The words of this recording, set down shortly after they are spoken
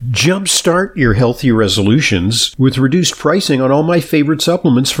Jumpstart your healthy resolutions with reduced pricing on all my favorite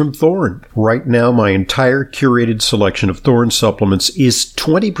supplements from Thorne. Right now, my entire curated selection of Thorne supplements is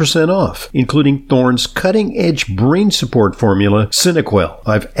 20% off, including Thorne's cutting-edge brain support formula, Cinequel.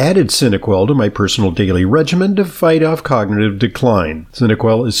 I've added Cinequel to my personal daily regimen to fight off cognitive decline.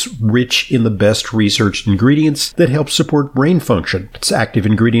 Cinequel is rich in the best researched ingredients that help support brain function. Its active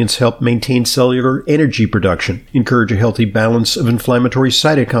ingredients help maintain cellular energy production, encourage a healthy balance of inflammatory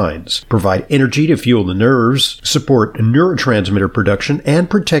cytokines, provide energy to fuel the nerves, support neurotransmitter production, and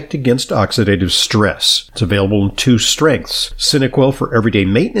protect against oxidative stress. It's available in 2 strengths, Cinequel for everyday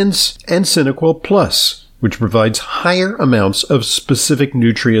maintenance and Cinequel Plus, which provides higher amounts of specific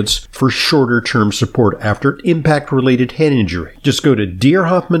nutrients for shorter-term support after impact-related head injury. Just go to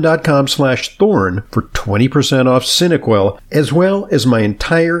drhoffman.com/thorn for 20% off Cinequel, as well as my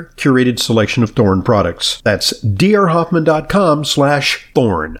entire curated selection of Thorne products. That's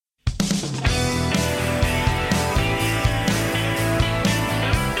drhoffman.com/thorn.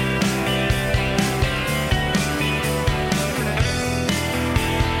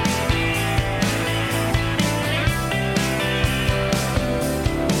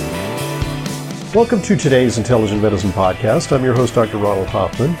 Welcome to today's Intelligent Medicine Podcast. I'm your host, Dr. Ronald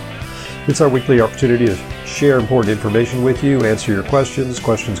Hoffman. It's our weekly opportunity to share important information with you, answer your questions.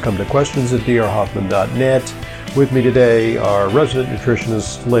 Questions come to questions@drhoffman.net. With me today are resident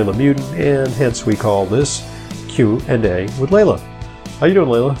nutritionist Leyla Mutin, and hence we call this Q&A with Leyla. How you doing,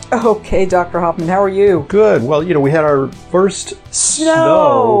 Leyla? Okay, Dr. Hoffman, how are you? Good. Well, we had our first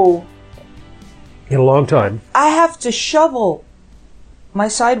snow in a long time. I have to shovel my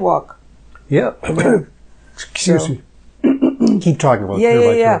sidewalk. Yeah. Excuse me. Keep talking about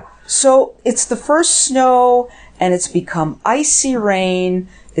it. Yeah. So it's the first snow, and it's become icy rain.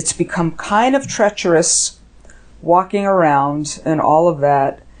 It's become kind of treacherous walking around and all of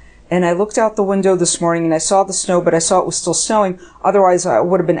that. And I looked out the window this morning, and I saw the snow, but I saw it was still snowing. Otherwise, I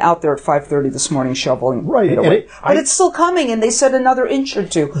would have been out there at 5:30 this morning shoveling. Right. But it's still coming, and they said another inch or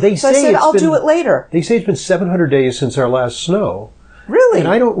two. I said, I'll do it later. They say it's been 700 days since our last snow. Really? And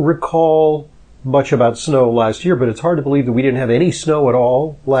I don't recall much about snow last year, but it's hard to believe that we didn't have any snow at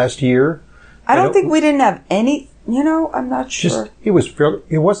all last year. I don't think we didn't have any, I'm not sure. It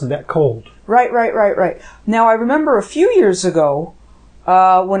wasn't that cold. Right. Now, I remember a few years ago,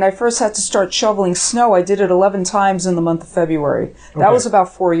 when I first had to start shoveling snow, I did it 11 times in the month of February. That was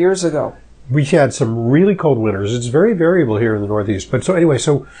about 4 years ago. We had some really cold winters. It's very variable here in the Northeast. But so anyway,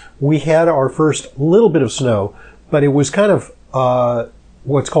 so we had our first little bit of snow, but it was kind of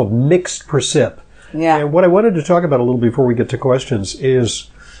what's called mixed precip. Yeah. And what I wanted to talk about a little before we get to questions is,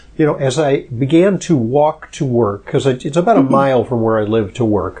 as I began to walk to work, because it's about a mile from where I live to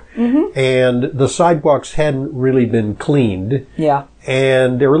work, and the sidewalks hadn't really been cleaned,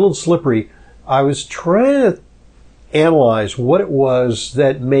 and they were a little slippery, I was trying to analyze what it was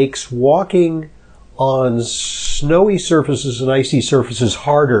that makes walking on snowy surfaces and icy surfaces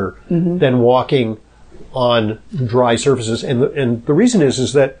harder than walking on dry surfaces. And the reason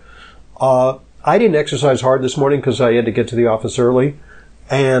is that I didn't exercise hard this morning because I had to get to the office early.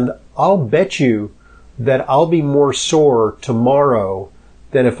 And I'll bet you that I'll be more sore tomorrow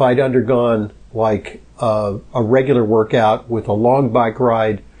than if I'd undergone like a regular workout with a long bike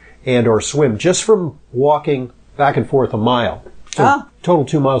ride and or swim just from walking back and forth a mile. So total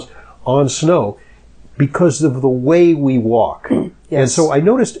 2 miles on snow because of the way we walk. Yes. And so I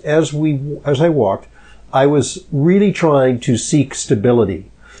noticed as I walked, I was really trying to seek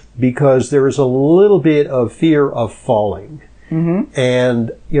stability because there is a little bit of fear of falling.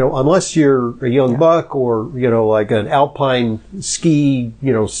 And, unless you're a young buck or, like an alpine ski,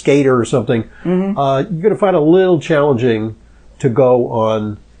 skater or something, you're going to find it a little challenging to go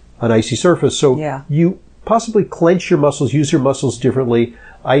on an icy surface. So you possibly clench your muscles, use your muscles differently.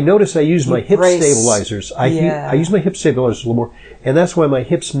 I notice I use my hip stabilizers. I use my hip stabilizers a little more. And that's why my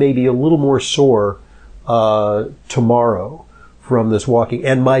hips may be a little more sore tomorrow from this walking,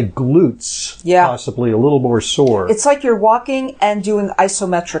 and my glutes possibly a little more sore. It's like you're walking and doing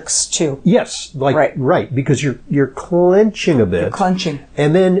isometrics too. Yes, right, because you're clenching a bit. You're clenching.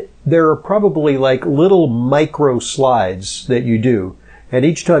 And then there are probably like little micro slides that you do. And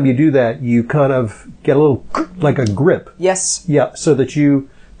each time you do that, you kind of get a little, like a grip. Yes. Yeah, so that you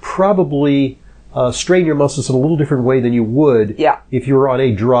probably strain your muscles in a little different way than you would if you were on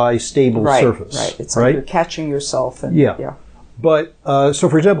a dry, stable surface. Right. It's like you're catching yourself. And, But, so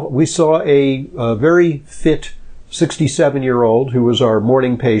for example, we saw a very fit 67-year-old who was our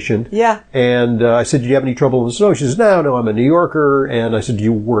morning patient. Yeah. And I said, "Do you have any trouble in the snow?" She says, No, I'm a New Yorker. And I said, "Do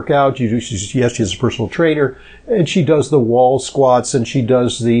you work out?" She says, "Yes, she has a personal trainer." And she does the wall squats, and she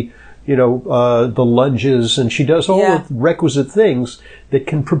does the lunges, and she does all the requisite things that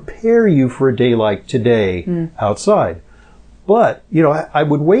can prepare you for a day like today outside. But, I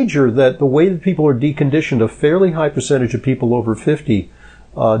would wager that the way that people are deconditioned, a fairly high percentage of people over 50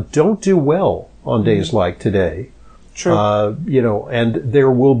 don't do well on days like today. True. And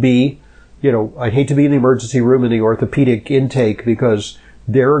there will be, I hate to be in the emergency room in the orthopedic intake because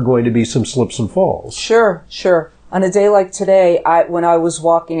there are going to be some slips and falls. Sure. On a day like today, when I was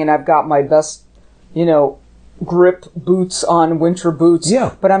walking, and I've got my best, grip boots on, winter boots.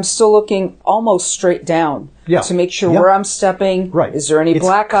 Yeah. But I'm still looking almost straight down. Yeah. To make sure where I'm stepping. Right. Is there any it's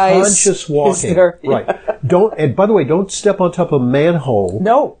black ice? Conscious walking. Right. And by the way, don't step on top of a manhole.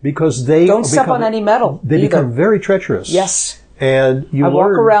 No. Because they don't step on any metal. They become very treacherous. Yes. And I walk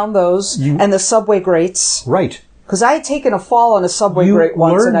around those and the subway grates. Right. Because I had taken a fall on a subway grate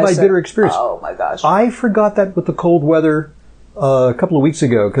once, and I learned by bitter experience. Oh my gosh! I forgot that with the cold weather a couple of weeks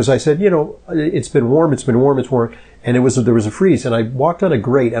ago because I said, it's been warm, and there was a freeze, and I walked on a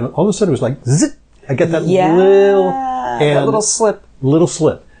grate, and all of a sudden it was like zit. I get that little slip.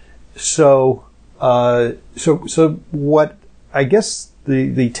 So what I guess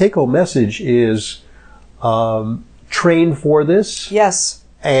the take-home message is train for this. Yes.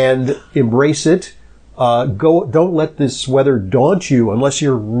 And embrace it. Don't let this weather daunt you unless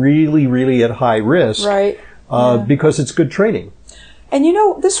you're really, really at high risk. Right. Because it's good training. And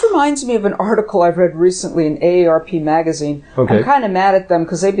this reminds me of an article I've read recently in AARP magazine. Okay. I'm kind of mad at them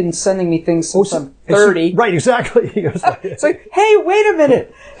because they've been sending me things since I'm 30. Right, exactly. It's like, hey, wait a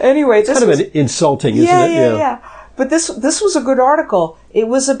minute. Anyway, it's kind of insulting, isn't it? Yeah. But this was a good article. It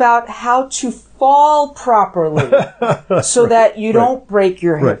was about how to fall properly so that you don't break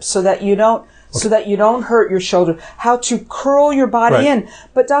your hips, so that you don't hurt your shoulder, how to curl your body in.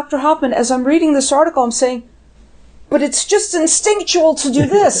 But Dr. Hoffman, as I'm reading this article, I'm saying, but it's just instinctional to do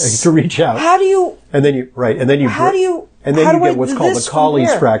this. To reach out. How do you... And then you get what's called a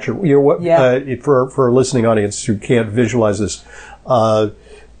Colles fracture. For a listening audience who can't visualize this,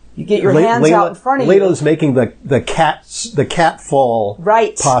 you get your hands out in front of you. Leyla's making the cat fall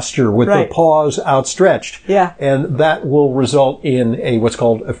posture with the paws outstretched. Yeah. And that will result in what's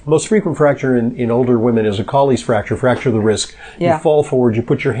called a most frequent fracture in older women is a Colles fracture of the wrist. Yeah. You fall forward, you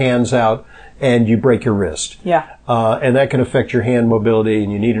put your hands out, and you break your wrist. Yeah. And that can affect your hand mobility,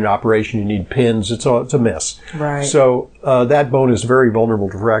 and you need an operation, you need pins. It's a mess. Right. So that bone is very vulnerable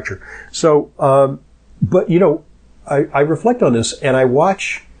to fracture. So, but I reflect on this, and I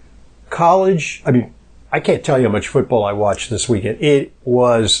watch college. I mean, I can't tell you how much football I watched this weekend. It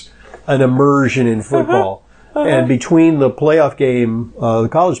was an immersion in football. And between the playoff game, the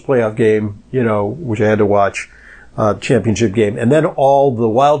college playoff game, which I had to watch, championship game, and then all the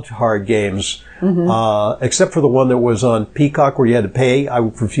wild card games, except for the one that was on Peacock where you had to pay. I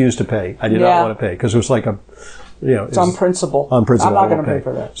refused to pay. I did not want to pay because it was like it's on principle. On principle, I'm not going to pay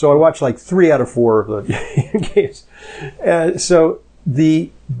for that. So I watched like 3 out of 4 of the games.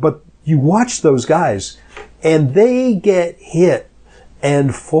 But you watch those guys, and they get hit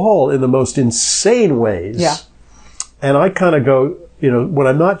and fall in the most insane ways. Yeah. And I kind of go, when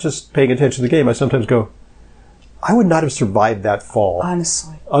I'm not just paying attention to the game, I sometimes go, I would not have survived that fall.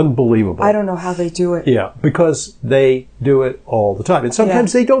 Honestly. Unbelievable. I don't know how they do it. Yeah, because they do it all the time. And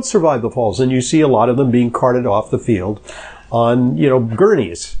sometimes they don't survive the falls, and you see a lot of them being carted off the field on,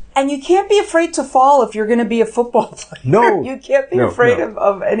 gurneys. And you can't be afraid to fall if you're going to be a football player. No. You can't be afraid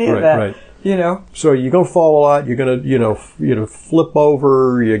of any of that. Right. So you're going to fall a lot. You're going to, flip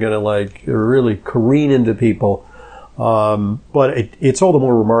over. You're going to really careen into people. But it's all the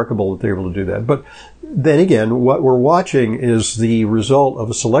more remarkable that they're able to do that. But then again, what we're watching is the result of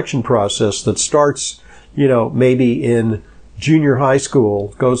a selection process that starts, maybe in junior high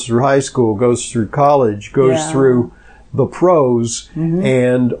school, goes through high school, goes through college, goes through the pros,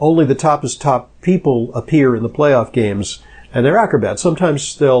 and only the top people appear in the playoff games. And they're acrobats.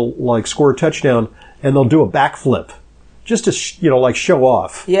 Sometimes they'll score a touchdown and they'll do a backflip. Just to, show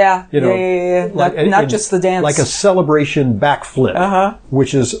off. Yeah. Not just the dance. Like a celebration backflip,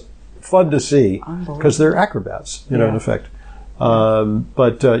 which is fun to see because they're acrobats, in effect.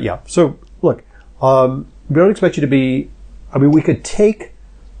 So, look, we don't expect you to be, we could take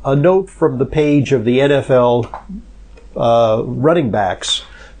a note from the page of the NFL running backs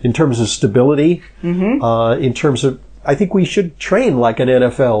in terms of stability, in terms of, I think we should train like an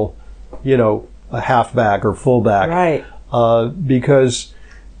NFL, a halfback or fullback. Right. Because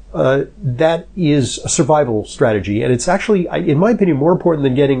that is a survival strategy, and it's actually, in my opinion, more important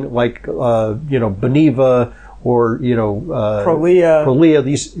than getting like Beniva or Prolia.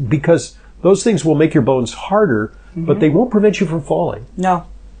 These, because those things will make your bones harder, but they won't prevent you from falling. No.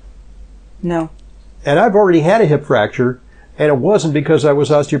 And I've already had a hip fracture, and it wasn't because I was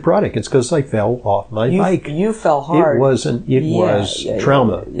osteoporotic. It's because I fell off my bike. You fell hard. It was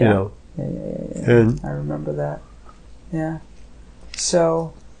trauma. Yeah. And I remember that. Yeah.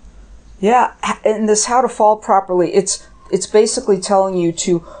 So, yeah, and this how to fall properly, it's basically telling you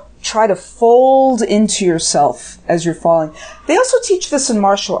to try to fold into yourself as you're falling. They also teach this in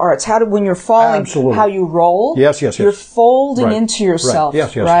martial arts, when you're falling, Absolutely. how you roll. Yes. You're folding into yourself,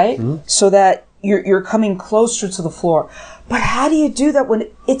 right? Right? Mm-hmm. So that you're coming closer to the floor. But how do you do that when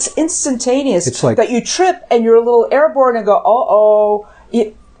it's instantaneous? It's like that you trip and you're a little airborne and go, uh-oh.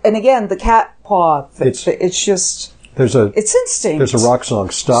 And again, the cat paw. It's just... it's instinct. There's a rock song,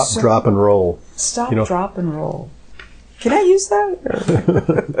 Stop, Drop, and Roll. Stop, drop, and roll. Can I use that?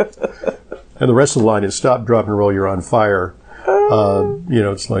 And the rest of the line is Stop, Drop, and Roll, you're on fire.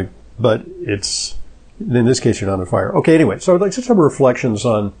 It's like, but it's, in this case, you're not on fire. Okay, anyway, so I'd like to some reflections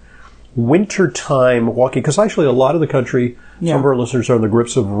on wintertime walking, because actually a lot of the country, some of our listeners are in the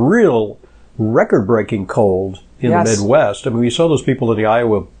grips of real record-breaking cold in the Midwest. I mean, we saw those people in the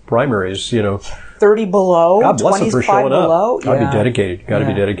Iowa primaries, 30 below, God bless them for showing below. up. Got to be dedicated. Got to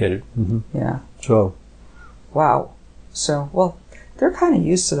be dedicated. Mm-hmm. Yeah. So. Wow. So, well, they're kind of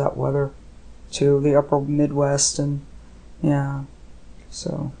used to that weather, too, the upper Midwest, and,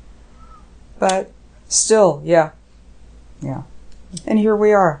 so. But still, yeah. And here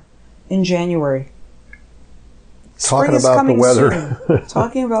we are in January. Talking about the weather.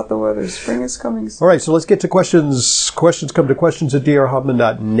 Talking about the weather. Spring is coming soon. All right, so let's get to questions. Questions come to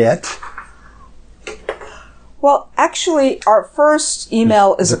questions@drhoffman.net. Well, actually, our first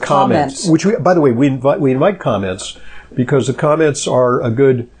email is a comment. Which, by the way, we invite comments because the comments are a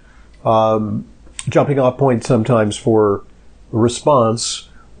good jumping off point sometimes for response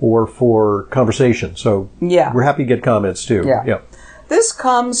or for conversation. So we're happy to get comments too. Yeah. This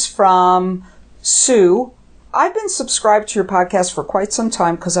comes from Sue. I've been subscribed to your podcast for quite some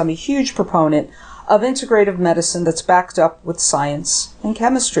time because I'm a huge proponent of integrative medicine that's backed up with science and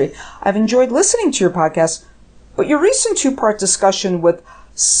chemistry. I've enjoyed listening to your podcast, but your recent two-part discussion with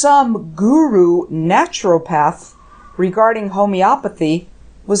some guru naturopath regarding homeopathy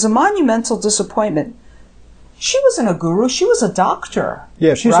was a monumental disappointment. She wasn't a guru, she was a doctor.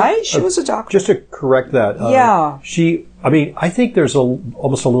 Yeah, she was a doctor. Just to correct that. I think there's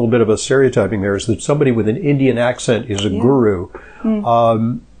almost a little bit of a stereotyping there, is that somebody with an Indian accent is a guru.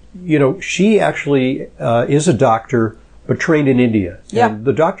 She actually is a doctor, but trained in India. Yeah. And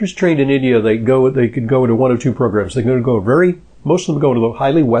the doctors trained in India, they could go into one of two programs. They can go most of them go to the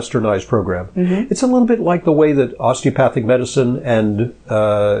highly westernized program. Mm-hmm. It's a little bit like the way that osteopathic medicine and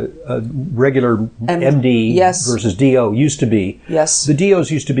regular MD versus DO used to be. Yes. The DOs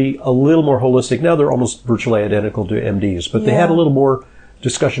used to be a little more holistic. Now they're almost virtually identical to MDs, but they had a little more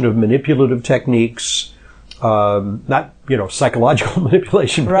discussion of manipulative techniques, not, psychological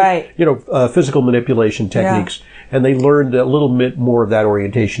manipulation, but, physical manipulation techniques. Yeah. And they learned a little bit more of that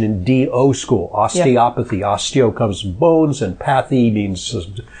orientation in DO school, osteopathy. Yeah. Osteo comes from bones, and pathy means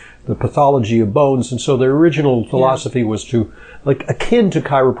the pathology of bones. And so their original philosophy was to, akin to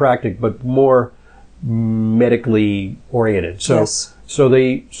chiropractic, but more medically oriented. So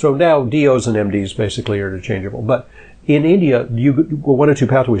now DOs and MDs basically are interchangeable. But in India, you go one or two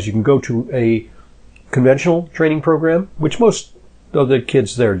pathways. You can go to a conventional training program, which most of the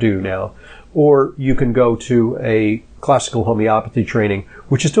kids there do now, or you can go to a classical homeopathy training,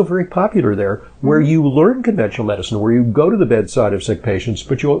 which is still very popular there, where you learn conventional medicine, where you go to the bedside of sick patients,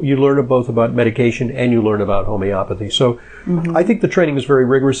 but you learn both about medication and you learn about homeopathy. So I think the training is very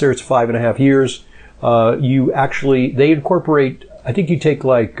rigorous there. It's 5.5 years. They incorporate, I think you take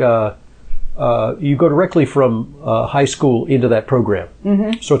you go directly from high school into that program.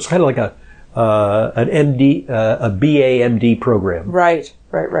 Mm-hmm. So it's kind of like an MD, a BA MD program. Right.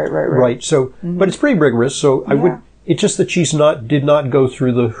 So, but it's pretty rigorous. So it's just that did not go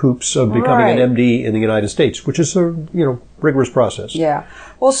through the hoops of becoming an MD in the United States, which is a, rigorous process. Yeah.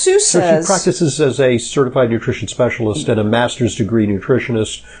 Well, Sue says. So she practices as a certified nutrition specialist and a master's degree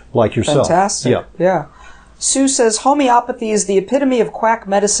nutritionist like yourself. Fantastic. Yeah. Sue says homeopathy is the epitome of quack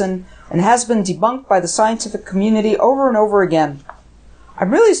medicine and has been debunked by the scientific community over and over again.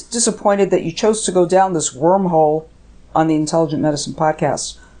 I'm really disappointed that you chose to go down this wormhole on the Intelligent Medicine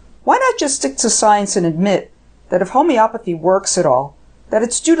podcast. Why not just stick to science and admit that if homeopathy works at all, that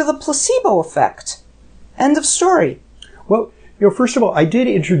it's due to the placebo effect? End of story. Well, first of all, I did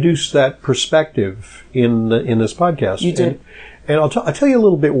introduce that perspective in this podcast. You did. And I'll tell you a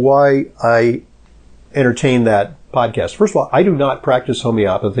little bit why I entertain that podcast. First of all, I do not practice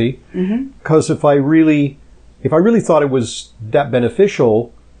homeopathy because if I really thought it was that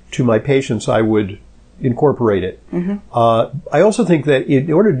beneficial to my patients, I would incorporate it. I also think that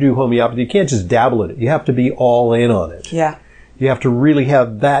in order to do homeopathy, you can't just dabble in it. You have to be all in on it. Yeah. You have to really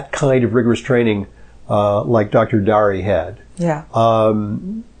have that kind of rigorous training like Dr. Dari had. Yeah.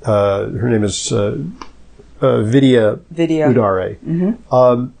 Her name is Vidya Udare.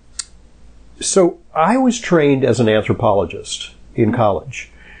 So I was trained as an anthropologist in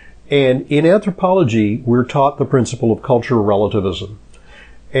college. And in anthropology, we're taught the principle of cultural relativism.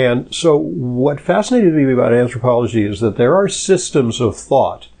 And so what fascinated me about anthropology is that there are systems of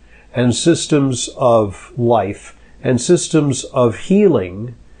thought and systems of life and systems of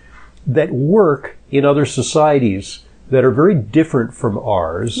healing that work in other societies that are very different from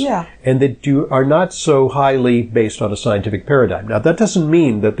ours, and that are not so highly based on a scientific paradigm. Now, that doesn't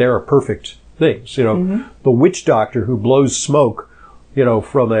mean that there are perfect things. The witch doctor who blows smoke,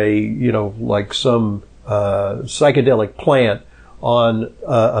 from like some psychedelic plant on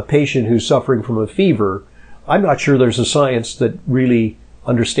a patient who's suffering from a fever, I'm not sure there's a science that really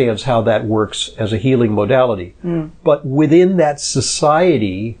understands how that works as a healing modality. But within that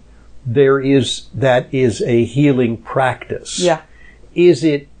society, that is a healing practice. Yeah. Is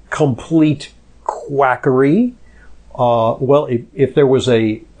it complete quackery? Well, if there was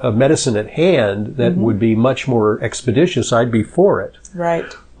a medicine at hand that would be much more expeditious, I'd be for it. Right.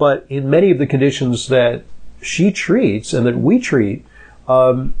 But in many of the conditions that she treats and that we treat,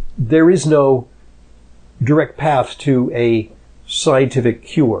 there is no direct path to a scientific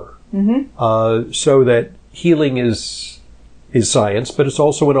cure. So that healing is science, but it's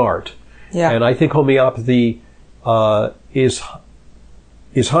also an art. Yeah. And I think homeopathy is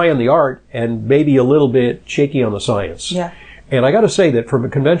high on the art and maybe a little bit shaky on the science. Yeah. And I got to say that from a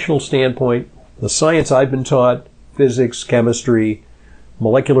conventional standpoint, the science I've been taught, physics, chemistry,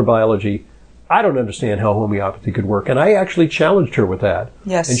 molecular biology, I don't understand how homeopathy could work. And I actually challenged her with that.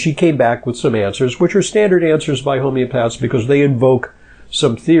 Yes. And she came back with some answers, which are standard answers by homeopaths because they invoke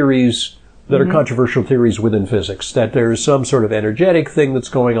some theories that are controversial theories within physics, that there is some sort of energetic thing that's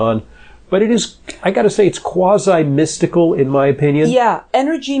going on. But it is, I got to say, it's quasi-mystical in my opinion. Yeah,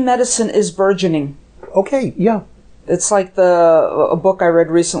 energy medicine is burgeoning. Okay, yeah. It's like a book I read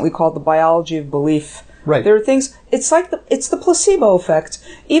recently called The Biology of Belief. Right. There are things, it's the placebo effect.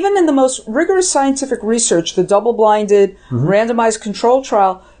 Even in the most rigorous scientific research, the double-blinded, randomized control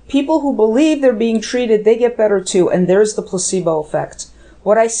trial, people who believe they're being treated, they get better too, and there's the placebo effect.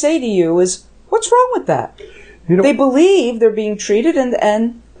 What I say to you is, what's wrong with that? They believe they're being treated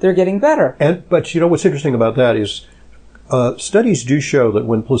and they're getting better. But what's interesting about that is studies do show that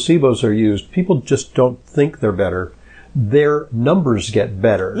when placebos are used, people just don't think they're better. Their numbers get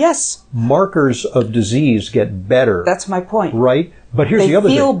better. Yes. Markers of disease get better. That's my point. Right? But here's the other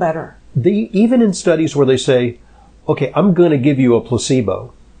thing. They feel better. Even in studies where they say, okay, I'm going to give you a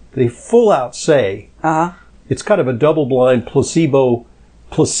placebo, they full out say, it's kind of a double-blind placebo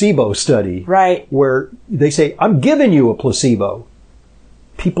study. Right. Where they say, I'm giving you a placebo.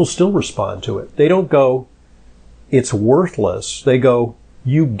 People still respond to it. They don't go, it's worthless. They go,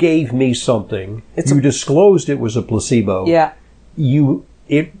 you gave me something. You disclosed it was a placebo. Yeah. You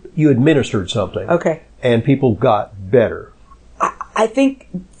administered something. Okay. And people got better. I think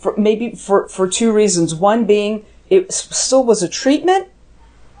maybe for two reasons. One being, it still was a treatment.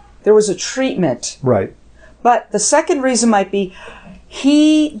 There was a treatment. Right. But the second reason might be,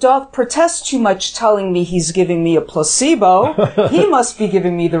 he doth protest too much telling me he's giving me a placebo. He must be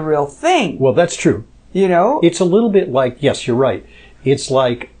giving me the real thing. Well, that's true. It's a little bit like, yes, you're right. It's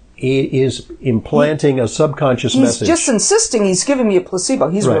like it is implanting a subconscious message. He's just insisting he's giving me a placebo.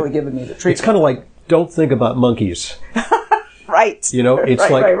 He's really giving me the treatment. It's kind of like, don't think about monkeys. Right. It's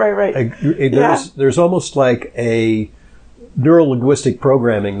right. There's almost like a neurolinguistic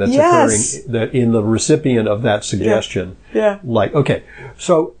programming that's occurring in the recipient of that suggestion. Yeah. Like, okay,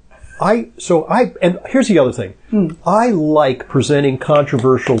 and here's the other thing. I like presenting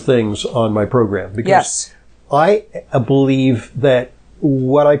controversial things on my program because I believe that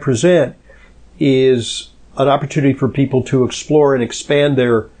what I present is an opportunity for people to explore and expand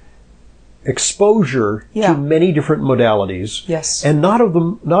their exposure to many different modalities. Yes. And not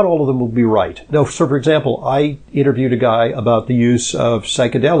all of them will be right. Now, so for example, I interviewed a guy about the use of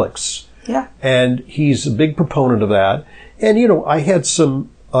psychedelics. Yeah. And he's a big proponent of that. And, I had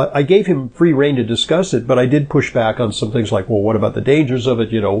some I gave him free rein to discuss it, but I did push back on some things like, well, what about the dangers of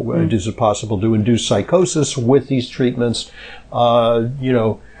it? Is it possible to induce psychosis with these treatments? What are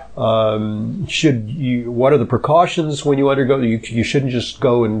the precautions when you undergo? You shouldn't just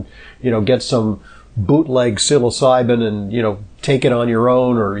go and, get some bootleg psilocybin and, take it on your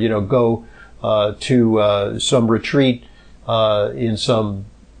own, or, go to some retreat in some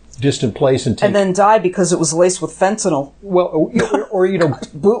distant place and then die because it was laced with fentanyl. Well, or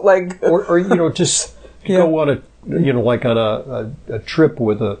bootleg, or just go on like on a trip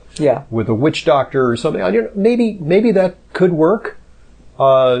with a witch doctor or something. Maybe that could work,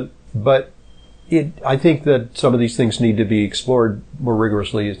 but I think that some of these things need to be explored more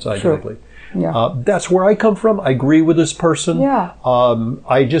rigorously scientifically. Sure. Yeah. That's where I come from. I agree with this person. Yeah.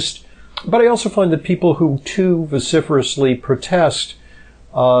 But I also find that people who too vociferously protest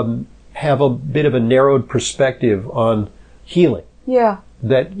have a bit of a narrowed perspective on healing. Yeah.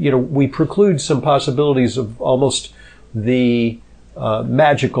 That, we preclude some possibilities of almost the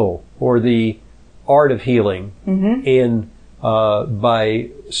magical or the art of healing by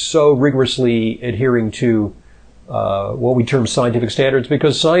so rigorously adhering to what we term scientific standards,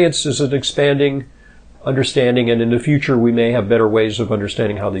 because science is an expanding understanding, and in the future we may have better ways of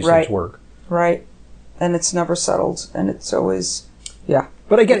understanding how these things work. Right. And it's never settled, and it's always,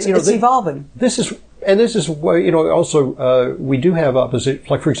 But again, it's evolving. This is why, also, we do have opposite,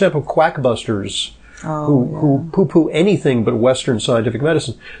 like, for example, quackbusters who poo-poo anything but Western scientific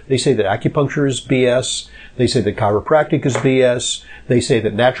medicine. They say that acupuncture is BS. They say that chiropractic is BS. They say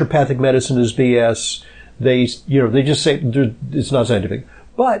that naturopathic medicine is BS. They just say it's not scientific.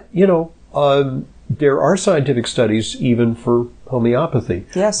 But, there are scientific studies even for homeopathy.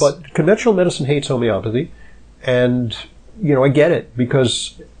 Yes. But conventional medicine hates homeopathy. And, I get it,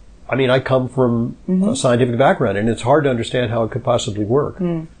 because, I come from a scientific background, and it's hard to understand how it could possibly work.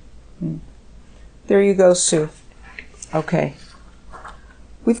 There you go, Sue. Okay.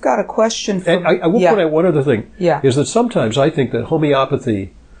 We've got a question from... And I will point out one other thing. Yeah. Is that sometimes I think that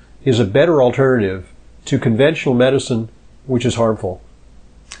homeopathy is a better alternative to conventional medicine, which is harmful.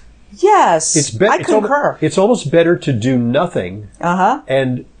 Yes, I concur. It's almost better to do nothing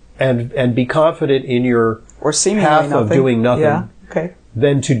and be confident in your path of doing nothing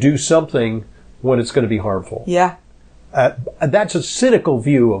than to do something when it's going to be harmful. Yeah. That's a cynical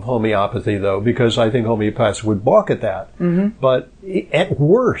view of homeopathy, though, because I think homeopaths would balk at that. But at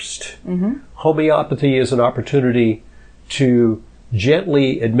worst, homeopathy is an opportunity to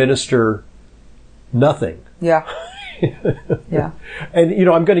gently administer nothing. Yeah. Yeah. And,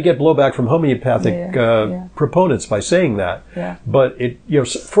 I'm going to get blowback from homeopathic proponents by saying that. Yeah. But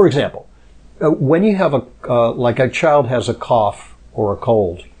for example, when you have a child has a cough or a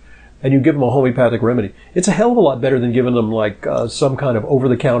cold, and you give them a homeopathic remedy, it's a hell of a lot better than giving them some kind of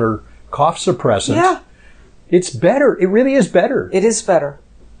over-the-counter cough suppressant. Yeah. It's better. It really is better. It is better.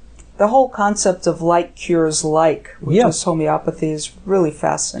 The whole concept of like cures like, which is homeopathy, is really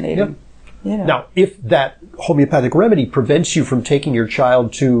fascinating. Yep. Now, if that homeopathic remedy prevents you from taking your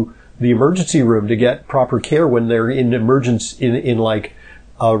child to the emergency room to get proper care when they're in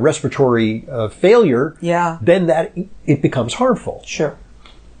respiratory failure, then it becomes harmful. Sure.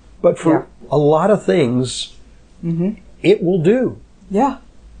 But for a lot of things, it will do. Yeah.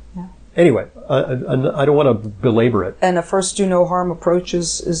 Anyway, I don't want to belabor it. And a first do no harm approach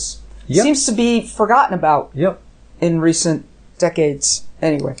seems to be forgotten about in recent decades.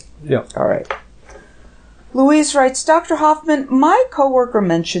 Anyway. Yeah. All right. Louise writes, Dr. Hoffman, my coworker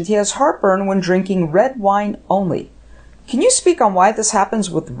mentioned he has heartburn when drinking red wine only. Can you speak on why this happens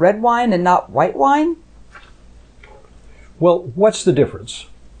with red wine and not white wine? Well, what's the difference?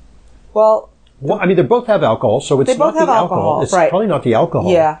 Well, they both have alcohol, so it's not the alcohol. It's probably not the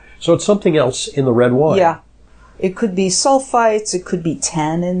alcohol. Yeah. So it's something else in the red wine. Yeah. It could be sulfites. It could be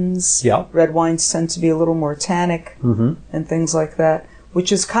tannins. Yeah. Red wines tend to be a little more tannic and things like that,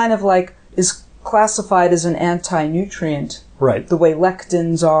 which is kind of is classified as an anti-nutrient. Right. The way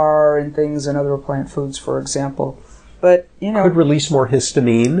lectins are and things in other plant foods, for example. But, could release more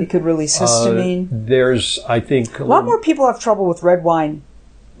histamine. It could release histamine. There's, I think... A lot more people have trouble with red wine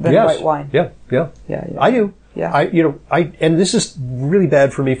than white wine. Yeah. I do. Yeah. And this is really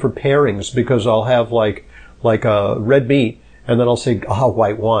bad for me for pairings, because I'll have like a red meat, and then I'll say,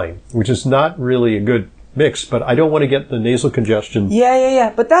 white wine, which is not really a good mix, but I don't want to get the nasal congestion.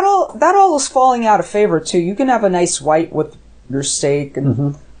 Yeah. But that all is falling out of favor too. You can have a nice white with your steak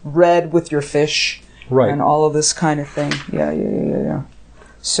and red with your fish. Right. And all of this kind of thing. Yeah.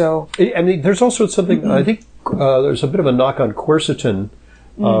 So... there's also something, I think there's a bit of a knock on quercetin.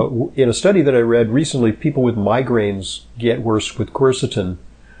 In a study that I read recently, people with migraines get worse with quercetin.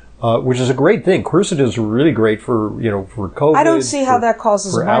 which is a great thing. Quercetin is really great for COVID. I don't see how that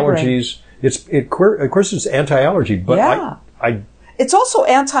causes for a migraine. allergies. Quercetin's anti-allergy, but Yeah. It's also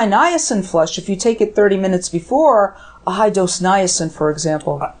anti-niacin flush if you take it 30 minutes before a high-dose niacin, for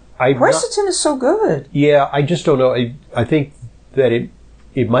example. Quercetin is so good. Yeah, I just don't know. I think that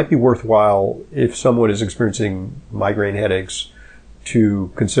it might be worthwhile if someone is experiencing migraine headaches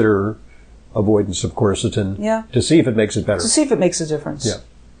to consider avoidance of quercetin to see if it makes it better. To see if it makes a difference. Yeah.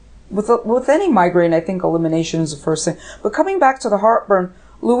 With any migraine, I think elimination is the first thing. But coming back to the heartburn,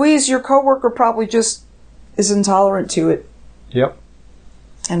 Louise, your coworker probably just is intolerant to it. Yep.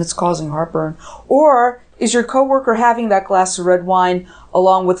 And it's causing heartburn. Or is your coworker having that glass of red wine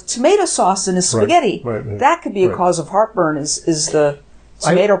along with tomato sauce in his spaghetti? Right. That could be a cause of heartburn, is the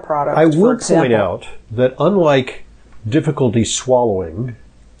tomato product, I will for point out that unlike difficulty swallowing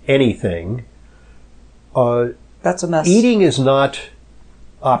anything, that's a mess. Eating is not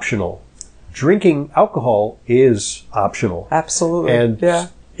optional. Drinking alcohol is optional. Absolutely. And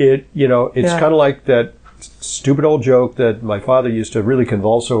it's kind of like that stupid old joke that my father used to really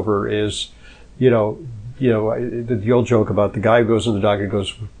convulse over is, the old joke about the guy who goes to the doctor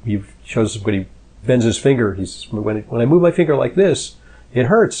he shows when he bends his finger, he says, when I move my finger like this, it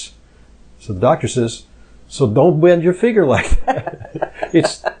hurts. So the doctor says, so don't bend your finger like that.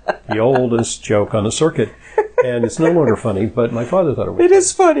 It's the oldest joke on the circuit. And it's no longer funny, but my father thought it was. It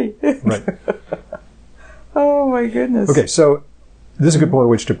is funny. Right. Oh, my goodness. Okay, so this is a good point at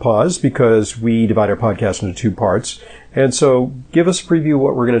which to pause because we divide our podcast into 2 parts. And so give us a preview of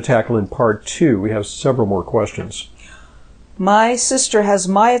what we're going to tackle in part 2. We have several more questions. My sister has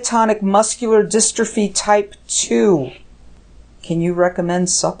myotonic muscular dystrophy type 2. Can you recommend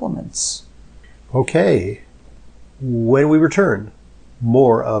supplements? Okay. When we return,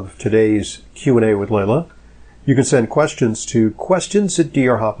 more of today's Q&A with Leyla. You can send questions to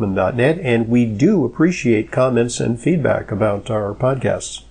questions@drhoffman.net, and we do appreciate comments and feedback about our podcasts.